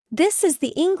This is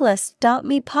the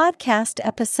Englist.me podcast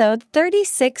episode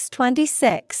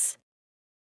 3626.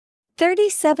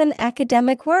 37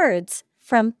 academic words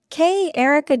from K.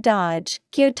 Erica Dodge,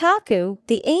 Gyotaku,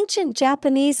 the ancient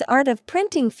Japanese art of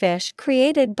printing fish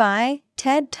created by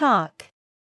TED Talk.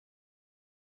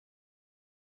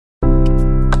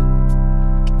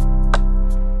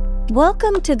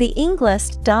 Welcome to the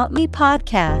Englist.me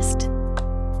podcast.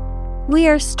 We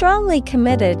are strongly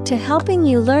committed to helping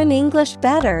you learn English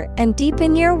better and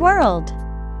deepen your world.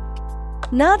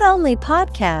 Not only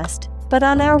podcast, but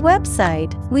on our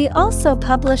website, we also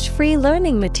publish free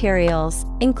learning materials,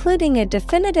 including a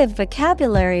definitive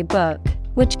vocabulary book,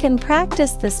 which can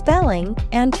practice the spelling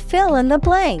and fill in the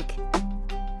blank.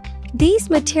 These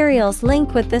materials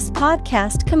link with this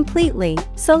podcast completely,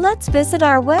 so let's visit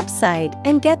our website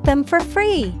and get them for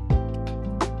free.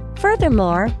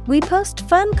 Furthermore, we post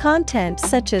fun content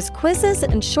such as quizzes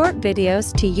and short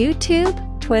videos to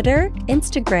YouTube, Twitter,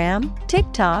 Instagram,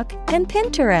 TikTok, and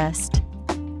Pinterest.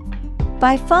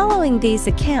 By following these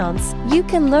accounts, you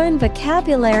can learn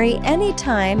vocabulary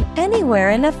anytime,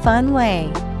 anywhere in a fun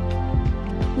way.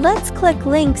 Let's click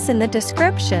links in the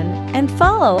description and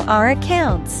follow our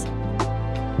accounts.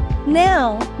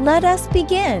 Now, let us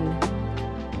begin.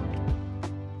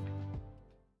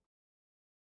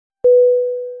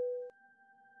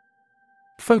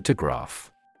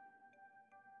 Photograph.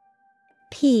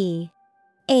 P-H-O-T-O-G-R-A-P-H.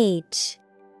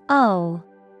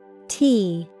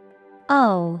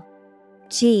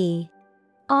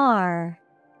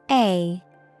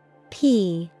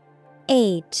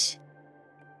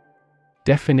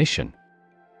 Definition: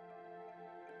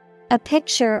 a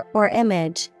picture or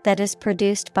image that is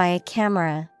produced by a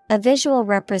camera, a visual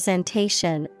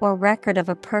representation or record of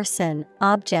a person,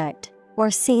 object, or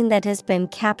scene that has been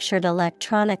captured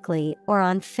electronically or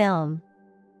on film.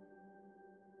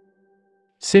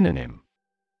 Synonym: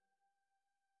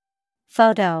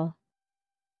 photo,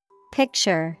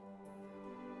 picture,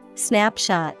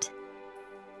 snapshot.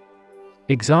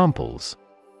 Examples: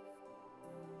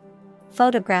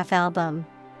 photograph album,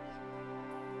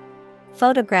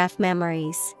 photograph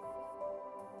memories.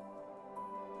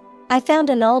 I found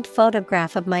an old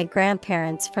photograph of my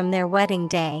grandparents from their wedding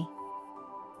day.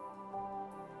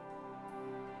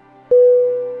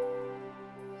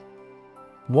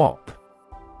 WOP.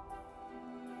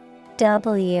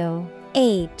 W-H-O-P.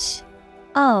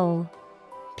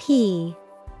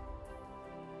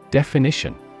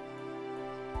 Definition: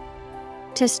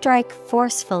 to strike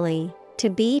forcefully, to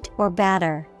beat or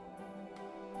batter.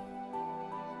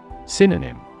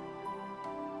 Synonym: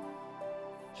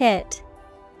 hit,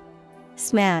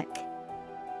 smack,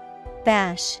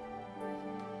 bash.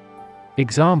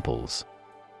 Examples: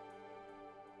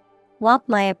 whop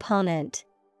my opponent,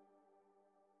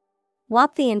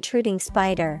 whop the intruding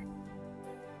spider.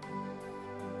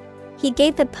 He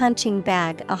gave the punching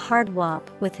bag a hard whop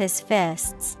with his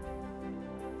fists.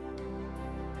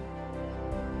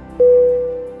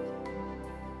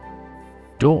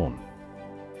 Dawn.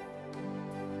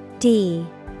 D-A-W-N.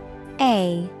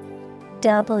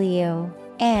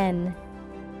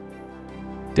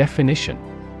 Definition: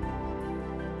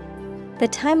 the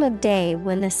time of day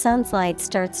when the sun's light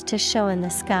starts to show in the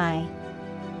sky.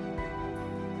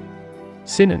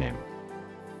 Synonym: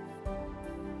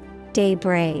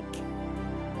 daybreak,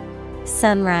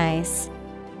 sunrise,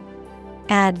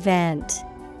 advent.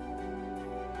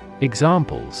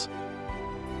 Examples: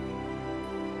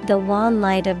 the wan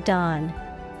light of dawn,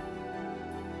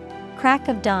 crack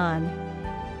of dawn.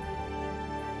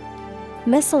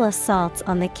 Missile assaults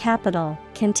on the capital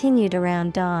continued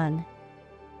around dawn.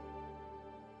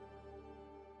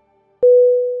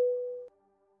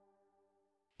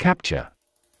 Capture.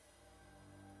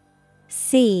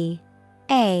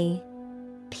 C-A-P-T-U-R-E.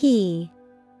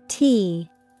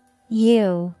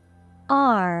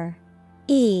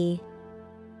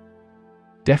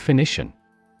 Definition: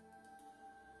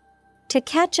 to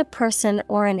catch a person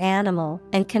or an animal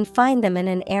and confine them in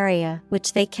an area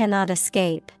which they cannot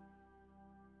escape.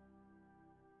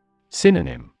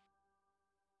 Synonym: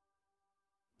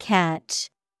 catch,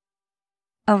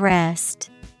 arrest,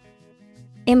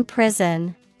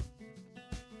 imprison.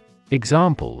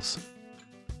 Examples: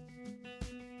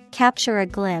 capture a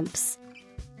glimpse,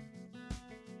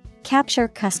 capture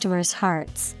customers'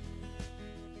 hearts.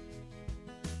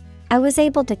 I was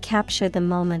able to capture the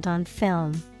moment on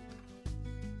film.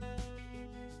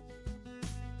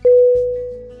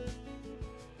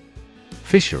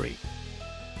 Fishery.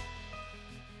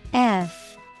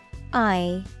 F-I-S-H-E-R-Y.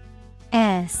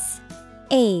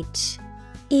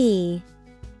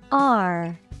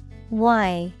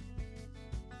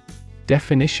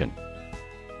 Definition: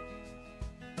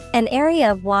 An area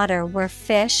of water where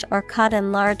fish are caught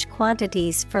in large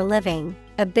quantities for living,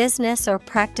 a business or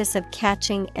practice of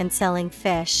catching and selling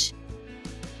fish.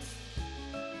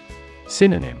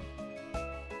 Synonym: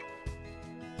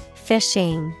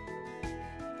 Fishing,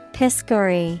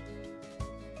 piscary,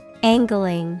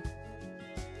 angling.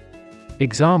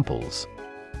 Examples: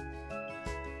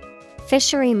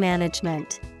 Fishery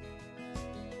management,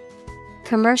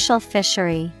 commercial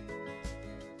fishery.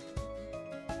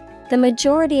 The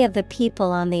majority of the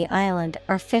people on the island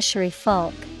are fishery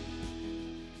folk.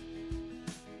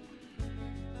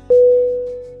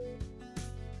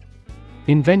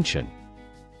 Invention.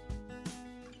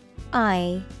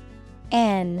 I-N-V-E-N-T-I-O-N.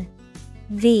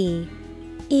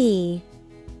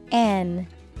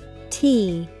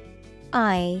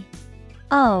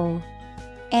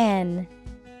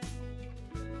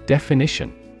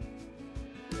 Definition: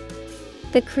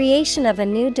 the creation of a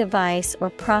new device or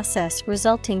process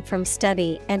resulting from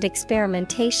study and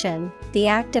experimentation, the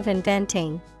act of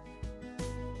inventing.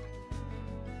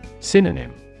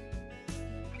 Synonym: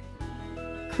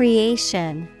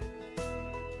 Creation,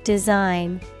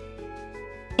 design,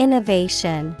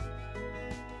 innovation.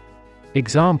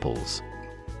 Examples: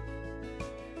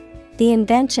 the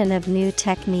invention of new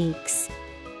techniques.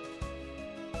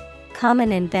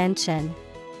 Common invention.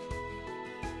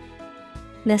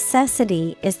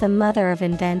 Necessity is the mother of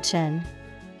invention.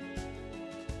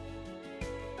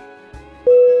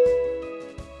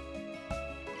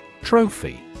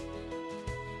 Trophy.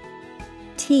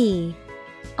 T-R-O-P-H-Y.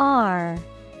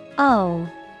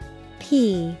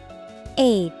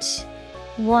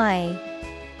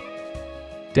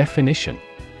 Definition: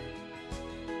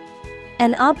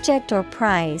 an object or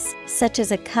prize, such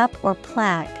as a cup or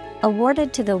plaque,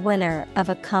 awarded to the winner of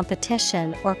a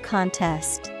competition or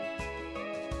contest.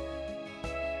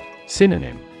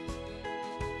 Synonym: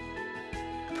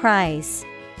 prize,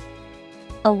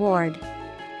 award,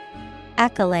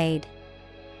 accolade.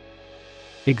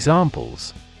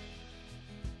 Examples: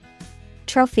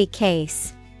 trophy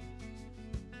case,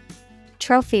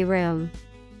 trophy room.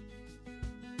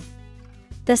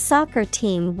 The soccer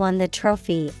team won the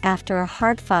trophy after a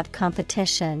hard-fought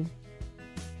competition.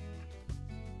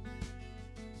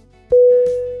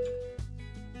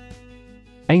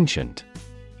 Ancient.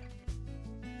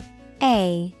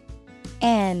 A-N-C-I-E-N-T.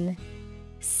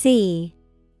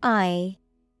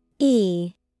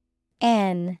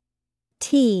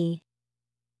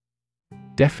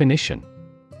 Definition: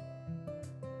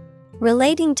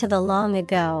 relating to the long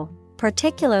ago,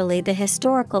 particularly the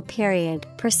historical period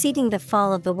preceding the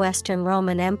fall of the Western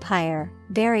Roman Empire,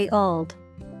 very old.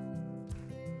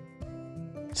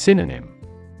 Synonym: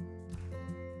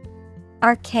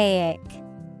 archaic,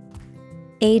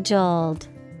 age-old,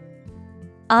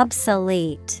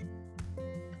 obsolete.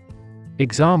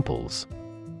 Examples: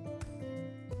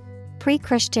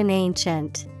 pre-Christian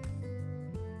ancient,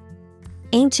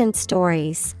 ancient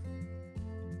stories.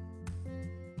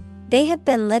 They have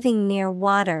been living near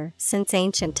water since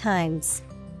ancient times.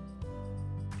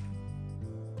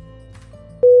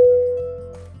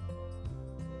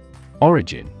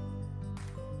 Origin.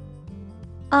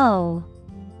 O-R-I-G-I-N.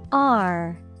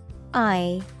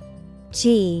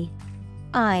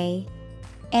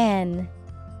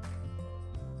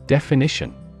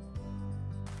 Definition: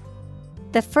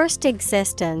 the first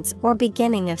existence or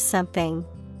beginning of something.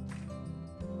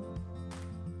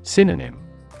 Synonym: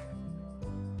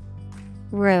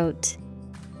 root,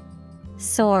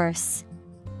 source,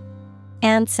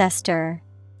 ancestor.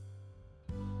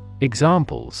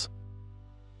 Examples: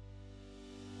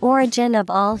 origin of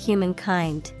all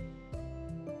humankind.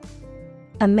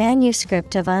 A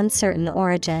manuscript of uncertain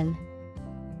origin.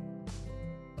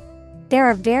 There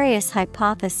are various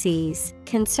hypotheses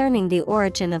concerning the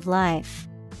origin of life.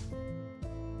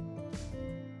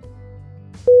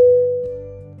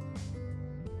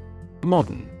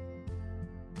 Modern.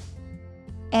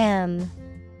 M-O-D-E-R-N.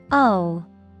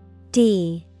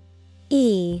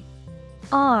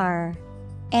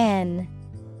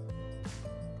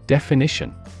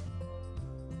 Definition: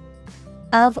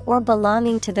 of or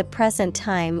belonging to the present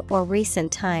time or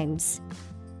recent times.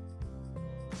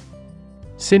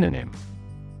 Synonym: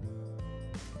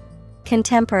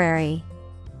 contemporary,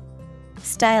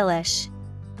 stylish,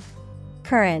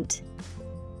 current.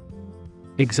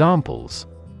 Examples: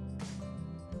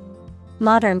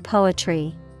 modern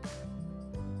poetry,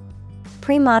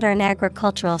 pre-modern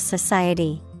agricultural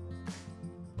society.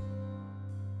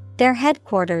 Their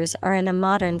headquarters are in a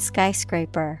modern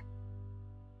skyscraper.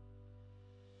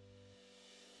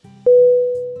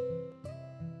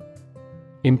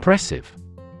 Impressive.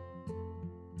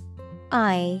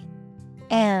 I-M-P-R-E-S-S-I-V-E.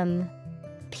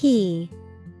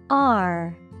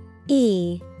 R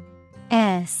E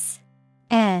S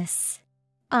S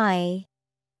I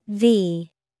V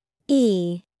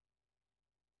E.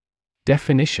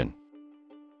 Definition: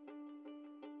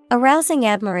 arousing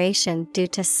admiration due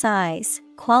to size,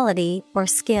 quality, or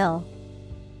skill.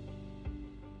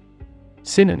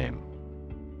 Synonym: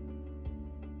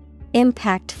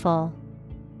 Impactful,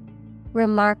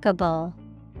 remarkable,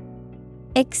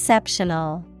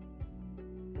 exceptional.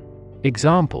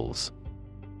 Examples: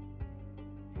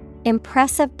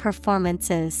 impressive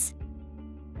performances,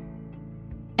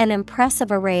 an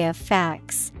impressive array of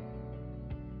facts.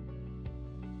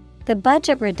 The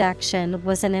budget reduction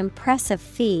was an impressive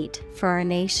feat for our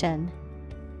nation.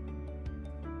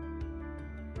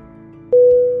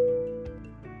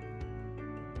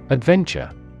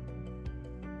 Adventure.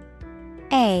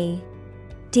 A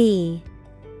D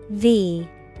V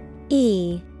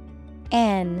E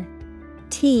N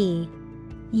T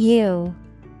U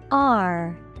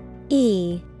R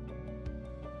E.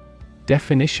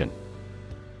 Definition: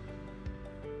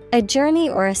 a journey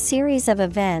or a series of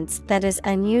events that is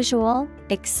unusual,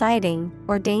 exciting,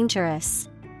 or dangerous.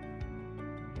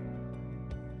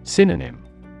 Synonym: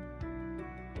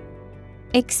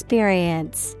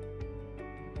 experience,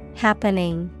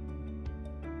 happening,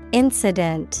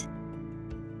 incident.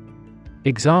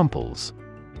 Examples: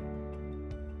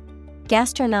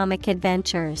 gastronomic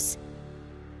adventures,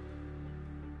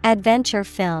 adventure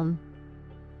film.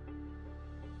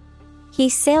 He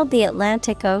sailed the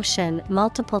Atlantic Ocean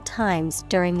multiple times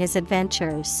during his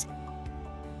adventures.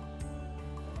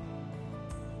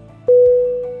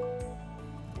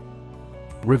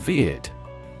 Revered.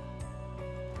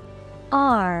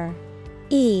 R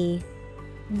E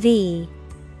V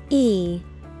E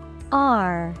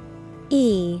R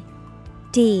E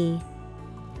D.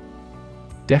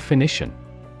 Definition: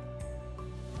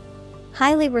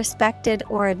 highly respected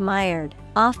or admired,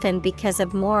 often because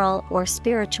of moral or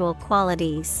spiritual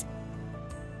qualities.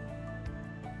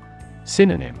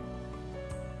 Synonym: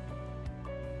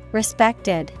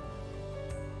 respected,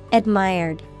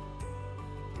 admired,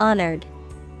 honored.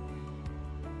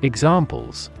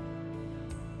 Examples: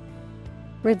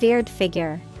 revered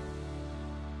figure,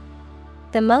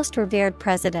 the most revered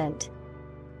president.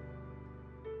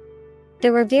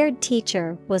 The revered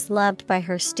teacher was loved by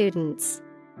her students.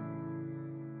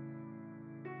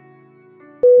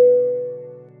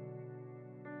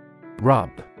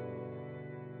 Rub.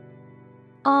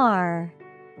 R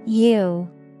U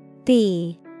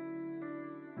B.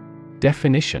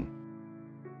 Definition: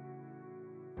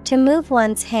 to move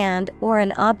one's hand or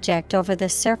an object over the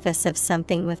surface of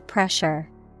something with pressure.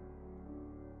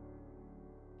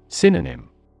 Synonym: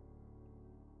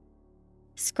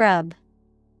 scrub,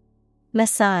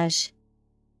 massage,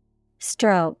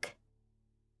 stroke.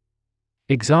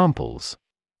 Examples: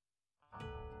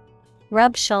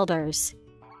 rub shoulders,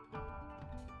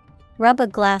 rub a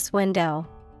glass window.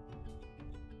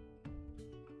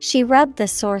 She rubbed the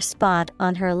sore spot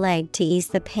on her leg to ease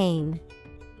the pain.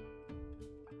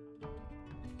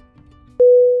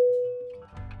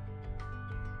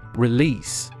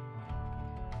 Release.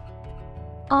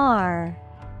 R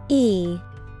E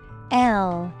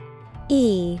L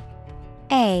E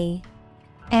A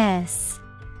S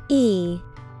E.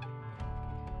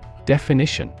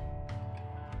 Definition: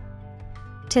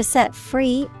 to set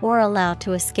free or allow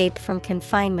to escape from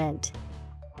confinement.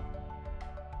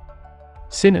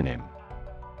 Synonym: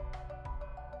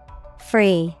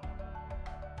 free,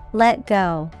 let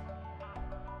go,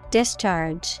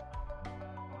 discharge.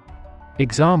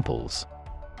 Examples: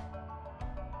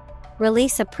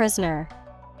 release a prisoner,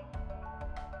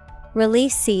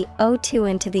 release CO2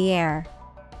 into the air.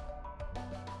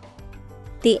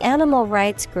 The animal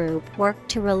rights group worked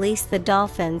to release the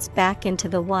dolphins back into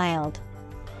the wild.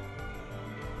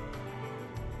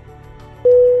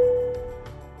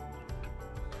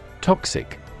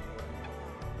 Toxic.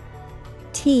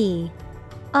 T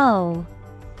O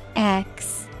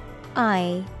X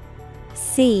I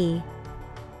C.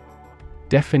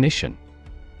 Definition: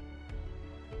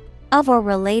 of or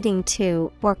relating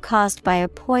to or caused by a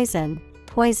poison,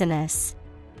 poisonous.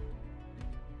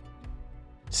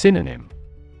 Synonym: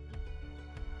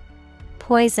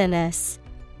 poisonous,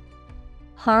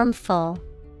 harmful,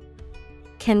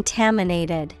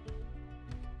 contaminated.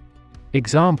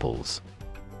 Examples: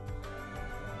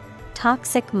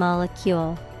 toxic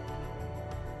molecule,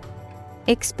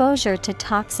 exposure to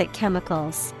toxic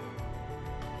chemicals.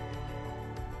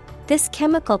 This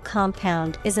chemical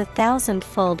compound is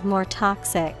 1,000-fold more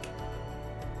toxic.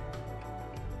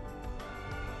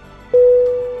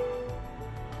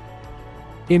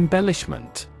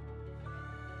 Embellishment.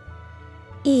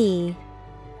 E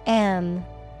M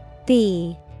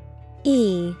B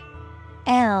E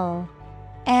L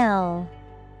L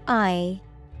I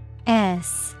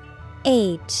S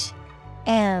H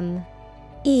M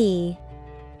E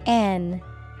N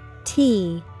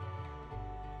T.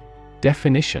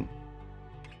 Definition: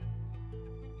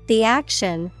 The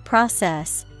action,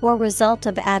 process, or result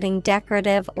of adding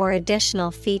decorative or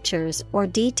additional features or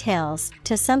details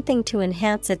to something to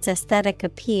enhance its aesthetic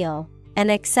appeal, an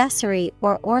accessory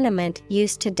or ornament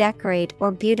used to decorate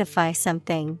or beautify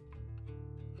something.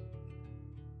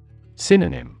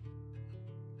 Synonym: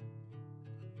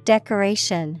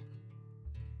 Decoration,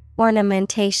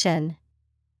 ornamentation,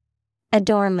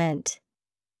 adornment.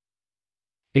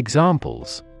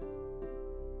 Examples: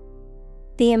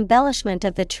 The embellishment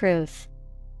of the truth.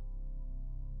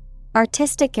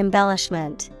 Artistic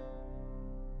embellishment.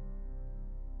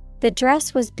 The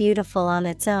dress was beautiful on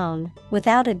its own,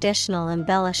 without additional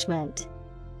embellishment.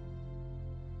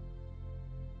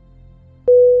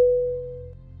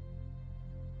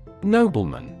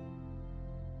 Nobleman.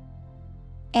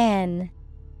 N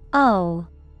O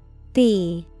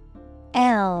B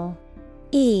L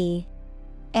E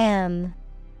M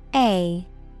A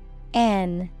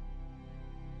N.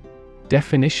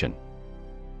 Definition: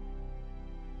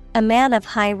 A man of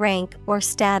high rank or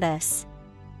status.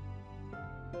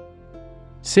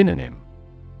 Synonym: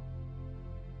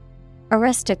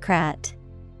 Aristocrat,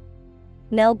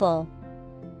 noble,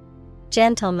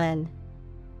 gentleman.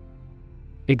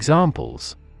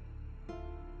 Examples: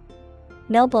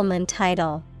 Nobleman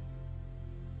title.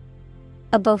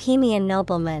 A bohemian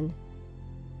nobleman.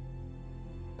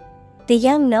 The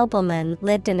young nobleman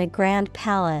lived in a grand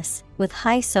palace with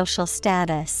high social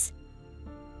status.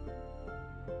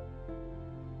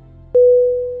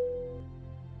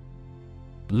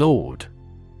 Lord.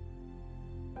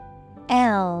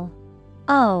 L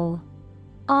O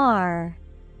R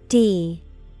D.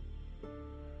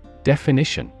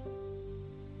 Definition: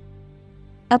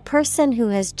 A person who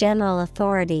has general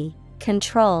authority,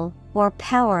 control, or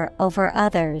power over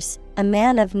others, a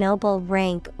man of noble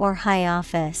rank or high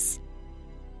office.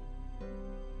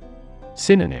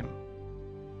 Synonym: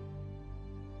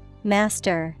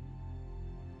 Master,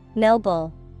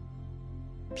 noble,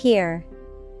 peer.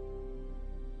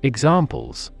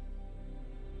 Examples: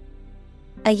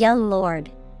 A young lord.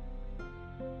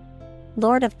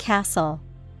 Lord of castle.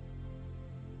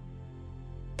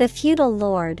 The feudal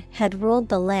lord had ruled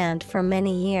the land for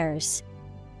many years.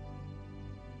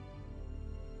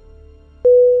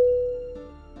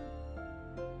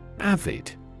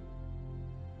 Avid.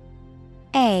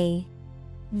 A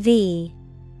V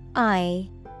I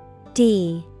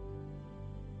D.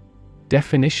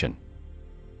 Definition: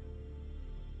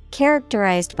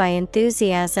 Characterized by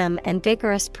enthusiasm and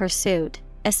vigorous pursuit,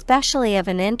 especially of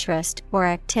an interest or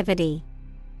activity.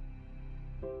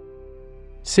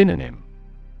 Synonym: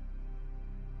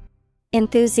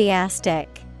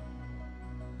 Enthusiastic,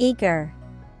 eager,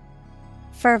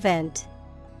 fervent.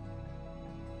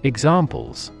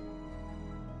 Examples: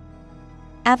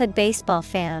 Avid baseball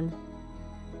fan.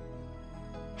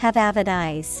 Have avid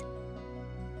eyes.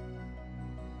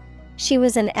 She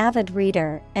was an avid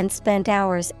reader and spent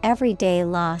hours every day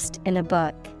lost in a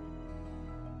book.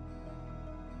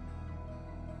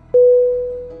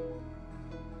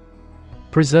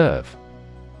 Preserve.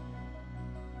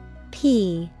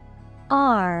 P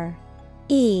R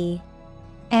E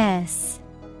S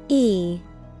E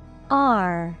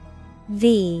R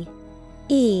V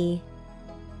E.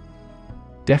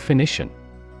 Definition: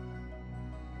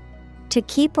 To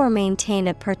keep or maintain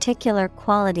a particular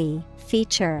quality,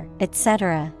 feature,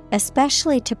 etc.,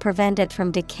 especially to prevent it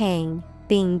from decaying,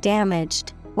 being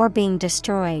damaged, or being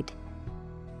destroyed.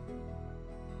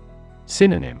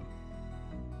 Synonym: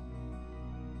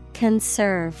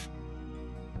 Conserve,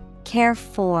 care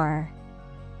for,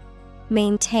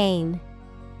 maintain.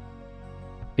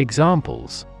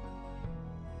 Examples: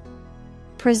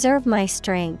 Preserve my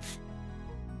strength.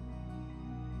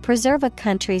 Preserve a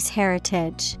country's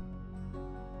heritage.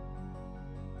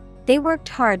 They worked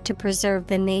hard to preserve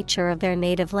the nature of their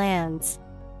native lands.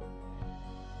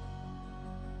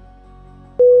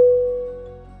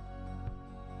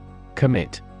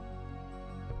 Commit.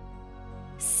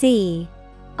 C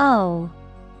O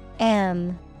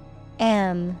M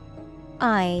M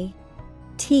I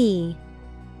T.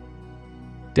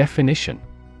 Definition: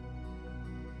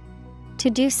 To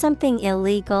do something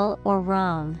illegal or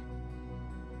wrong.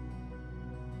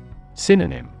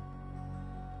 Synonym: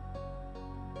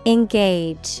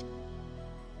 Engage,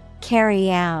 carry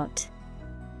out,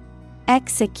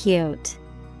 execute.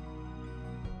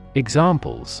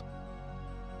 Examples: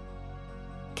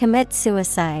 Commit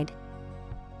suicide.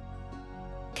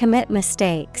 commit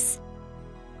mistakes.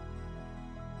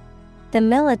 The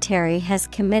military has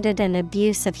committed an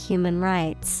abuse of human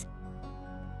rights.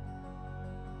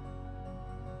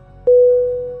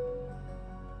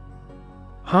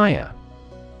 Hire.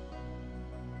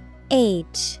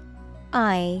 H-I-R-E.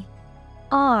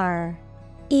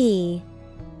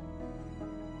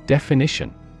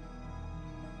 Definition: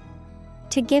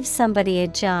 To give somebody a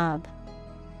job.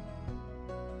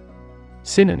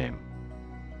 Synonym: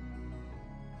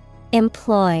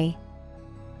 Employ,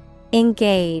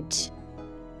 engage,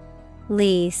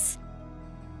 lease.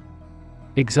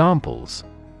 Examples: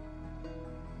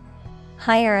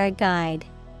 Hire a guide.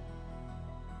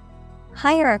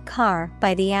 Hire a car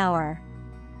by the hour.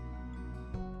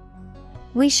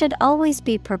 We should always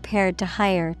be prepared to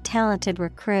hire talented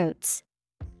recruits.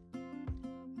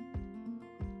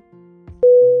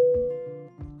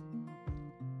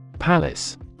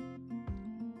 Palace.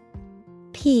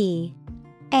 P-A-L-A-C-E.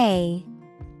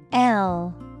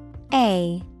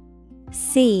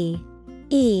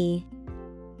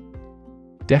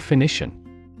 Definition: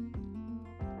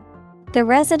 The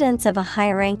residence of a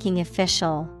high-ranking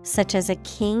official, such as a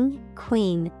king,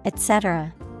 queen,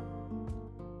 etc.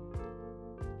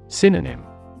 Synonym: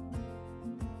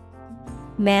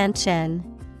 Mansion,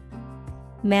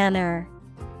 manor,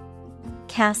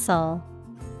 castle.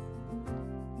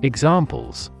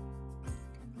 Examples: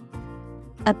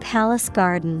 A palace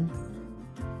garden.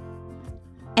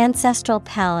 Ancestral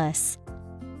palace.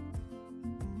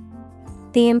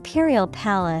 The imperial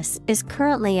palace is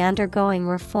currently undergoing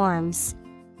reforms.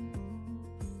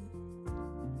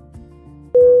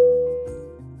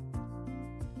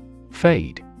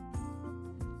 Fade.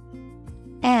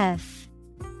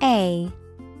 F-A-D-E.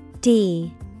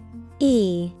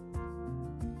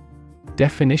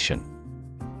 Definition: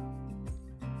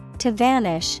 To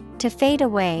vanish, to fade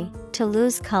away, to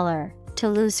lose color, to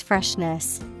lose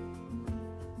freshness.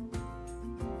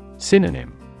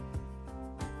 Synonym: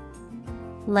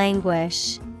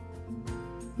 Languish,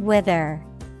 wither.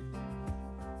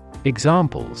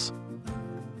 Examples: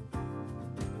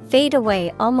 Fade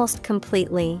away almost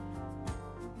completely.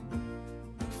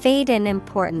 Fade in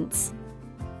importance.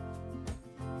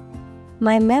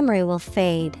 My memory will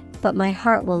fade, but my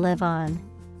heart will live on.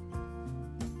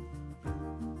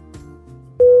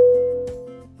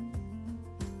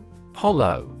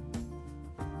 Hollow.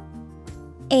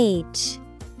 H-O-L-L-O-W.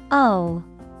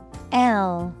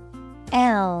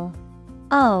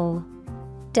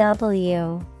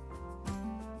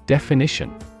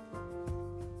 Definition: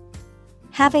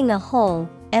 having a hole,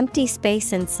 empty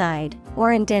space inside,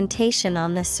 or indentation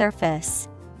on the surface.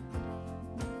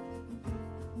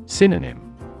 Synonym: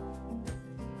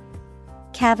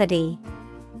 Cavity,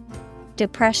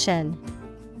 depression,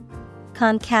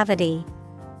 concavity.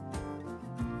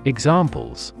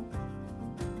 Examples: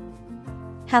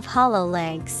 Have hollow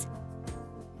legs.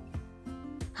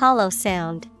 Hollow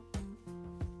sound.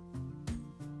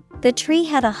 The tree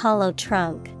had a hollow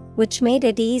trunk, which made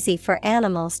it easy for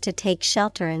animals to take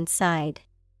shelter inside.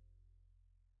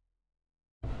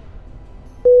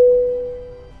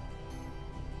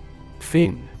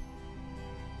 Fin.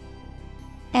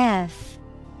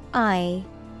 F-I-N.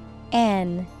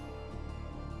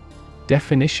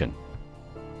 Definition: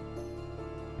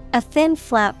 A thin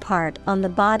flat part on the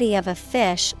body of a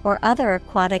fish or other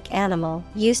aquatic animal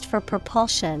used for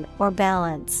propulsion or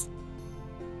balance.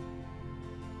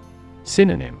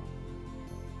 Synonym: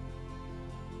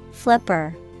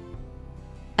 Flipper,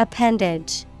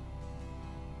 appendage,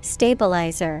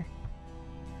 stabilizer.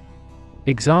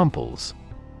 Examples: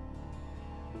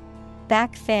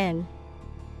 Back fin.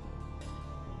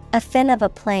 A fin of a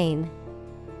plane.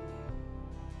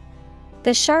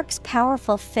 The shark's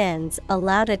powerful fins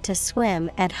allowed it to swim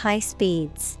at high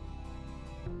speeds.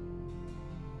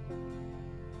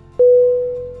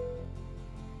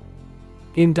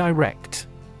 Indirect.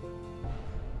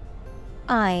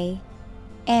 I-N-D-I-R-E-C-T.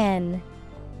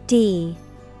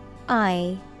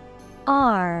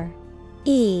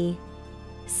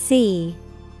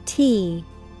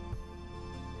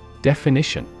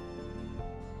 Definition: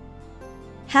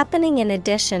 happening in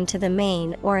addition to the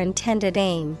main or intended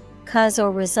aim, cause or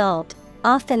result,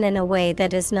 often in a way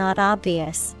that is not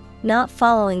obvious, not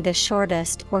following the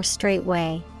shortest or straight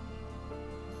way.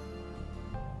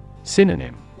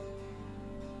 Synonym: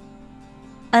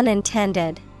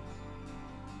 Unintended,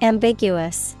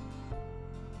 ambiguous,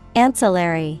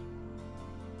 ancillary.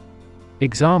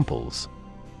 Examples: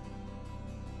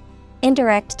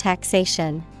 Indirect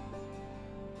taxation.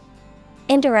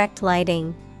 Indirect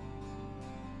lighting.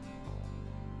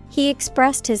 He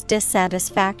expressed his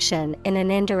dissatisfaction in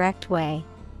an indirect way.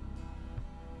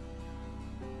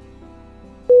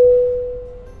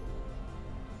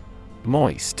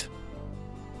 Moist.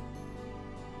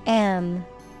 M-O-I-S-T.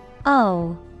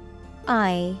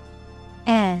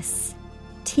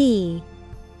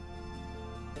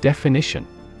 Definition: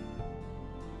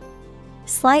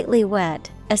 Slightly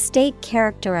wet, a state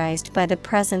characterized by the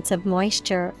presence of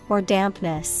moisture or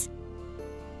dampness.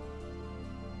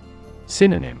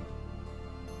 Synonym: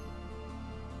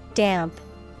 Damp,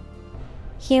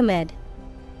 humid,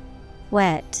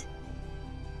 wet.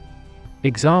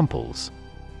 Examples: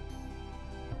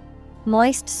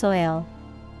 Moist soil,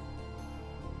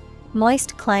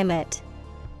 moist climate.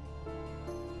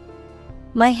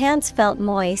 My hands felt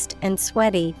moist and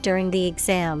sweaty during the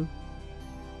exam.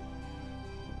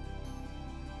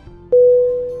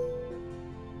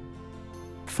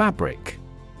 Fabric.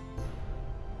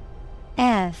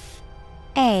 F-A-B-R-I-C.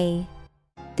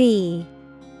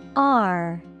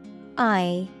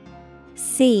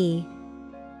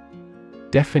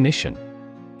 Definition: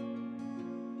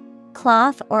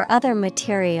 Cloth or other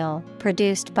material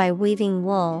produced by weaving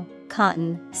wool,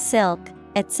 cotton, silk,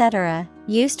 etc.,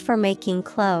 used for making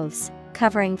clothes,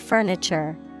 covering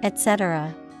furniture,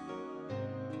 etc.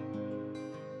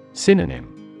 Synonym: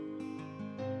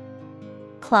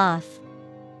 Cloth,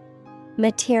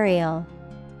 material,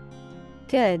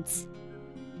 goods.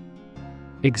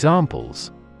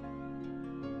 Examples: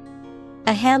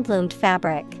 A handloomed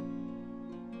fabric,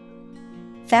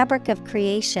 fabric of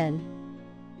creation.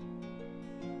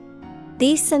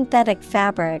 These synthetic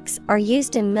fabrics are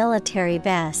used in military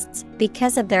vests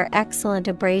because of their excellent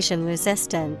abrasion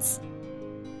resistance.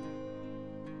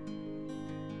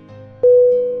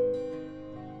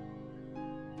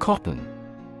 Cotton.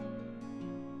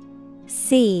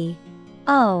 C-O-T-T-O-N.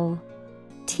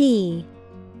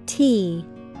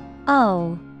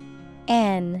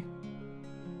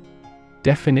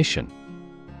 Definition: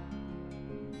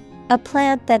 A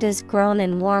plant that is grown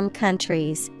in warm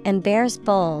countries and bears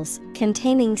bolls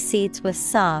containing seeds with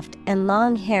soft and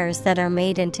long hairs that are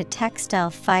made into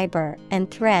textile fiber and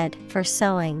thread for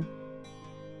sewing.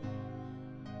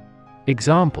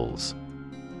 Examples: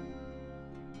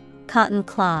 Cotton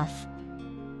cloth,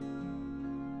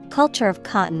 culture of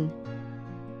cotton.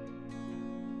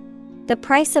 The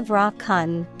price of raw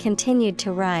cotton continued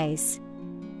to rise.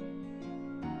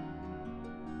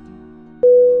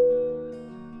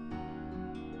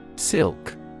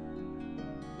 Silk.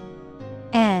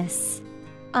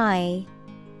 S-I-L-K.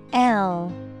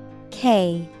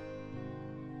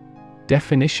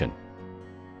 Definition: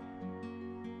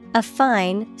 A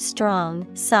fine, strong,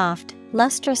 soft,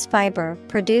 lustrous fiber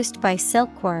produced by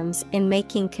silkworms in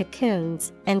making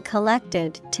cocoons and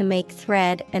collected to make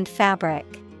thread and fabric.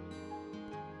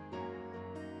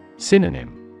 Synonym: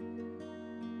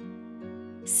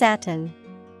 Satin,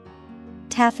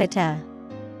 taffeta,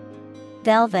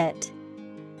 velvet.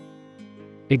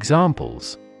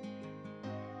 Examples: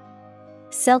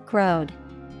 Silk road,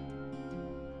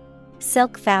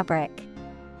 silk fabric.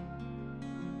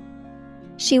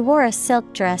 She wore a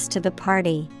silk dress to the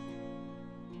party.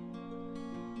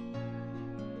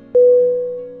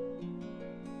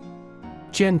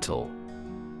 Gentle.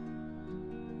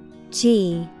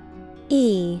 G-E-N-T-L-E.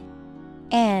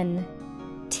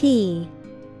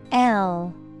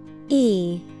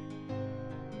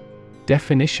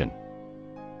 Definition: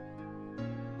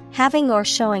 Having or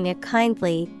showing a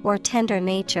kindly or tender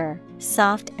nature,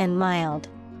 soft and mild.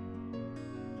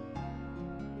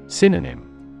 Synonym: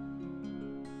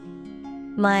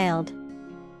 Mild,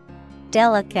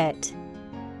 delicate,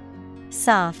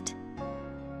 soft.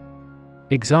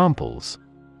 Examples: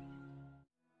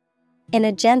 In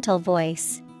a gentle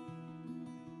voice,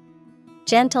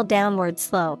 gentle downward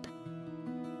slope.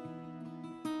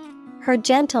 Her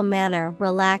gentle manner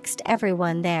relaxed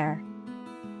everyone there.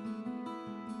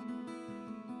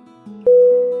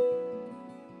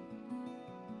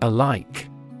 Alike.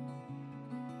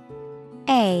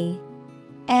 A-L-I-K-E.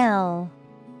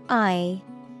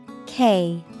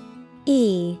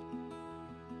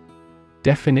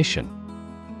 Definition: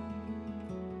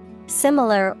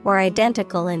 Similar or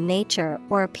identical in nature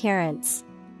or appearance.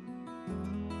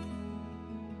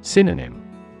 Synonym: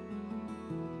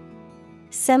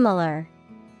 Similar,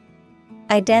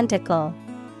 identical,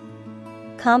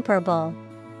 comparable.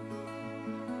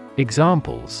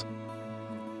 Examples: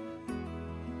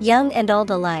 Young and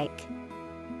old alike.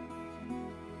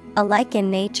 Alike in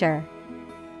nature.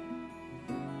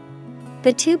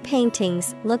 The two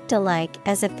paintings looked alike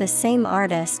as if the same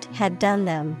artist had done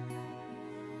them.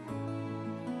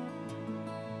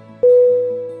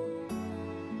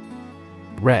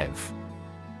 Rev.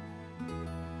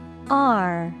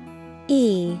 R-E-V.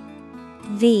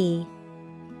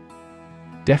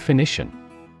 Definition: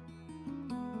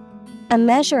 A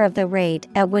measure of the rate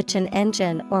at which an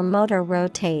engine or motor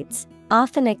rotates,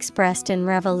 often expressed in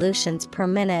revolutions per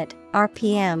minute,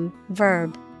 RPM,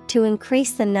 verb, to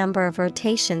increase the number of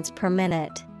rotations per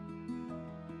minute.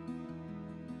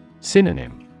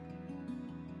 Synonym: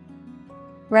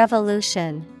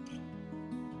 Revolution,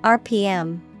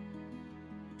 RPM,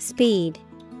 speed.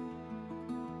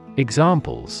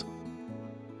 Examples: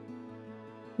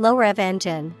 Low rev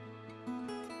engine.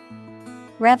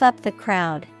 Rev up the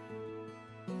crowd.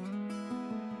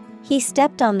 He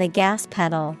stepped on the gas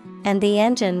pedal, and the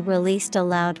engine released a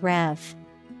loud rev.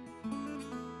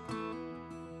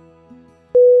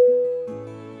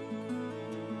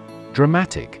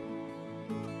 Dramatic.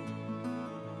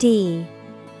 D-R-A-M-A-T-I-C.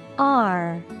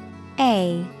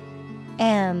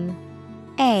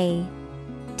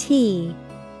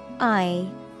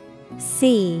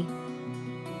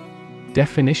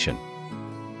 Definition: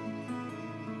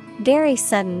 Very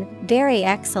sudden, very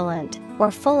excellent, or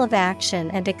full of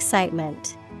action and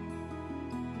excitement.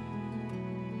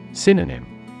 Synonym: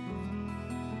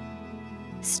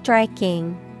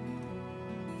 Striking,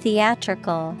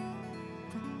 theatrical,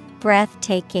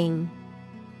 breathtaking.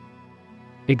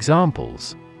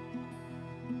 Examples: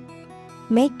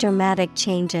 Make dramatic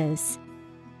changes.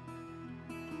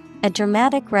 A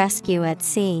dramatic rescue at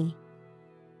sea.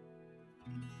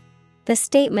 The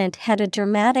statement had a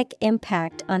dramatic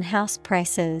impact on house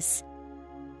prices.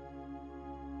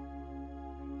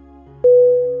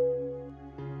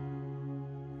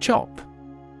 Chop.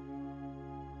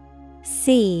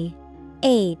 C-H-O-P.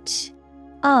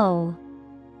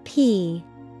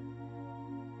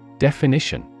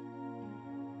 Definition: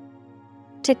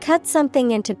 To cut something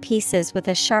into pieces with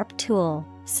a sharp tool,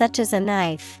 such as a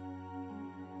knife.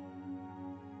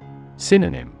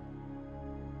 Synonym: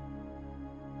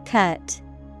 Cut,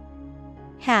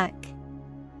 hack,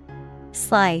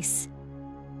 slice.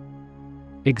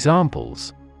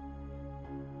 Examples: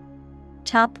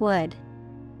 Chop wood.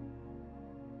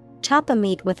 Chop a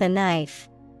meat with a knife.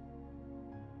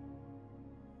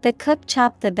 The cook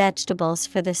chopped the vegetables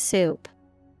for the soup.